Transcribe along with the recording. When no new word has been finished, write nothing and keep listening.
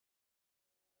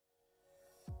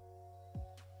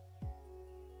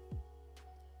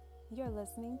You're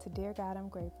listening to Dear God, I'm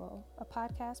Grateful, a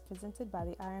podcast presented by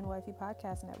the Iron Wifey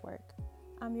Podcast Network.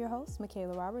 I'm your host,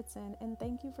 Michaela Robertson, and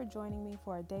thank you for joining me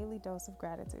for a daily dose of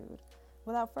gratitude.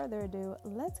 Without further ado,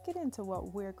 let's get into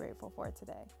what we're grateful for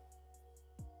today.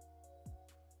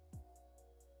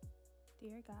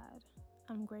 Dear God,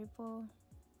 I'm grateful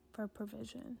for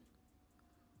provision.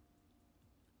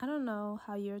 I don't know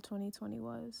how year 2020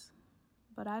 was,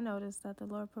 but I noticed that the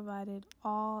Lord provided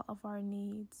all of our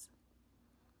needs.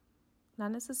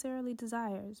 Not necessarily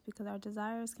desires, because our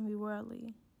desires can be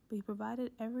worldly, but He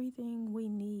provided everything we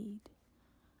need,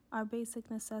 our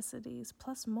basic necessities,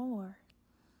 plus more.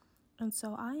 And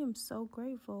so I am so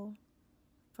grateful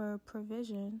for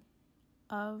provision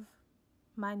of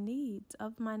my needs,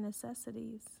 of my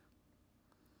necessities.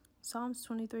 Psalms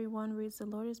 23:1 reads, "The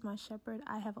Lord is my shepherd,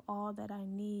 I have all that I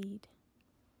need."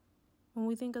 When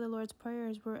we think of the Lord's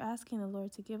Prayers, we're asking the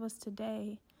Lord to give us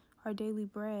today our daily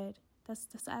bread.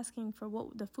 That's asking for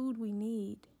what the food we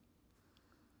need.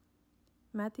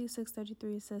 Matthew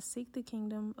 6:33 says, "Seek the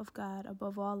kingdom of God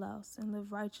above all else and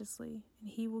live righteously, and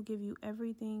He will give you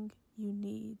everything you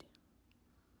need."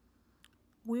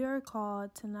 We are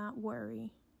called to not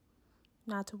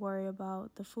to worry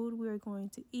about the food we are going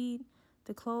to eat,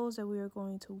 the clothes that we are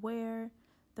going to wear,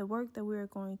 the work that we are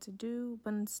going to do,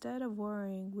 but instead of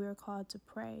worrying, we are called to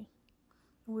pray.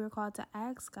 We are called to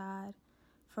ask God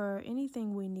for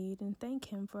anything we need and thank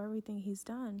Him for everything He's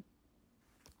done.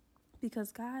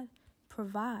 Because God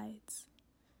provides.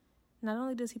 Not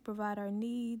only does He provide our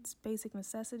needs, basic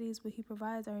necessities, but He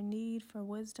provides our need for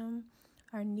wisdom,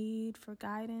 our need for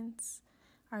guidance,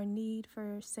 our need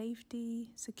for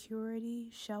safety, security,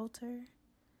 shelter.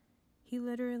 He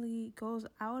literally goes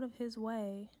out of His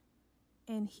way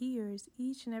and hears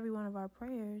each and every one of our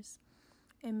prayers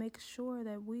and makes sure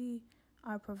that we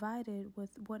are provided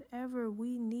with whatever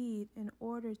we need in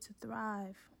order to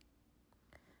thrive.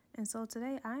 And so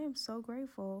today I am so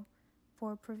grateful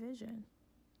for provision.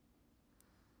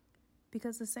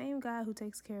 Because the same God who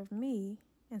takes care of me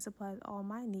and supplies all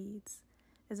my needs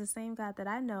is the same God that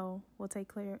I know will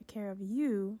take care of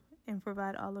you and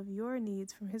provide all of your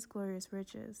needs from His glorious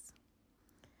riches.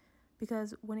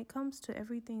 Because when it comes to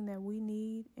everything that we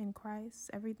need in Christ,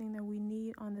 everything that we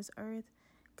need on this earth,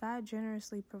 God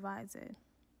generously provides it.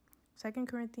 2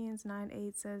 Corinthians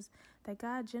 9:8 says that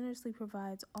God generously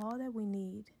provides all that we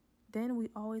need. Then we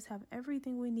always have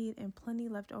everything we need and plenty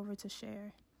left over to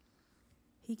share.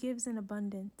 He gives in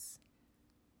abundance.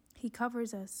 He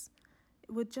covers us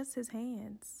with just His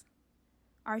hands.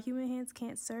 Our human hands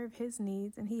can't serve His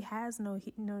needs, and He has no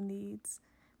needs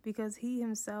because He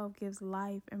Himself gives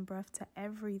life and breath to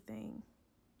everything.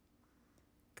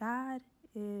 God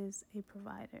is a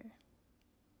provider.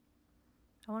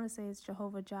 I want to say it's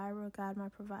Jehovah Jireh, God my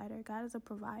provider. God is a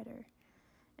provider.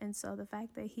 And so the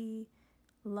fact that He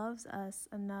loves us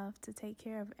enough to take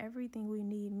care of everything we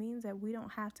need means that we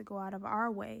don't have to go out of our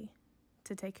way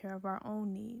to take care of our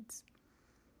own needs.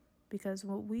 Because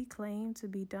what we claim to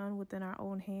be done within our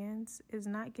own hands is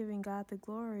not giving God the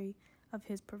glory of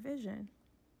His provision.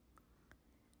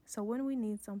 So when we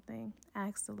need something,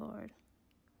 ask the Lord.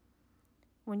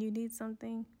 When you need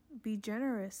something, be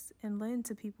generous and lend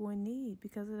to people in need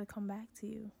because it'll come back to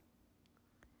you.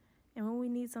 And when we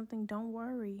need something, don't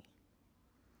worry.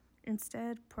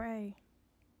 Instead, pray.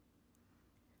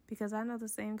 Because I know the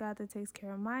same God that takes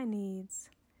care of my needs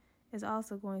is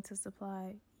also going to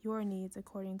supply your needs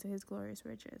according to His glorious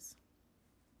riches.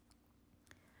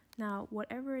 Now,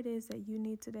 whatever it is that you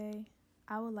need today,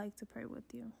 I would like to pray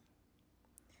with you.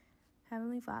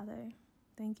 Heavenly Father,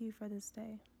 thank you for this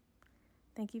day.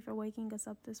 Thank you for waking us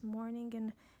up this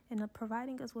morning and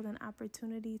providing us with an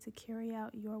opportunity to carry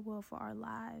out your will for our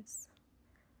lives.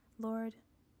 Lord,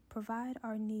 provide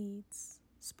our needs,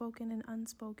 spoken and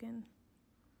unspoken.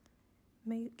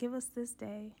 Give us this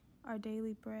day our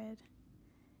daily bread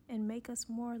and make us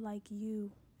more like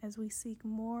you as we seek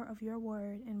more of your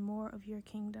word and more of your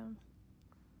kingdom.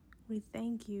 We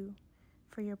thank you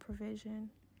for your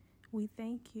provision. We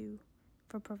thank you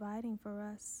for providing for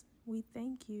us. We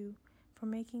thank you for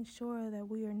making sure that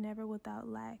we are never without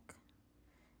lack.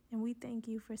 And we thank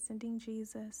you for sending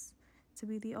Jesus to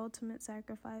be the ultimate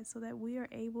sacrifice so that we are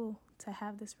able to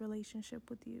have this relationship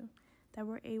with you, that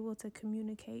we're able to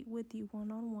communicate with you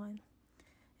one-on-one.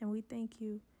 And we thank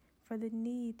you for the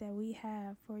need that we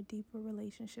have for a deeper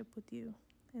relationship with you.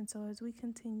 And so as we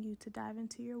continue to dive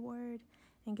into your word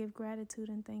and give gratitude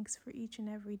and thanks for each and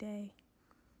every day,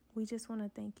 we just want to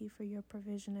thank you for your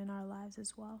provision in our lives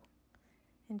as well.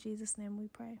 In Jesus' name we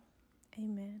pray.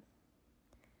 Amen.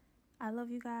 I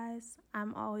love you guys.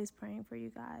 I'm always praying for you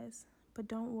guys. But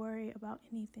don't worry about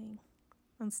anything.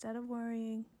 Instead of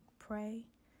worrying, pray,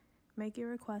 make your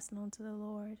request known to the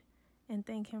Lord, and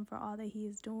thank Him for all that He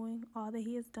is doing, all that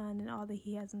He has done, and all that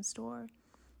He has in store,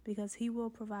 because He will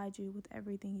provide you with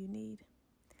everything you need.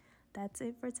 That's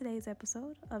it for today's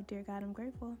episode of Dear God, I'm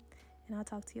Grateful, and I'll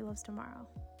talk to you loves tomorrow.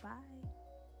 Bye.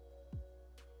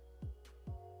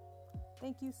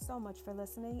 Thank you so much for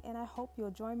listening, and I hope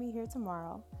you'll join me here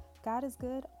tomorrow. God is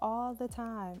good all the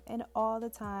time, and all the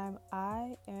time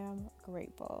I am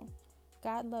grateful.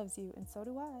 God loves you, and so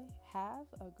do I. Have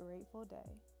a grateful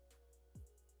day.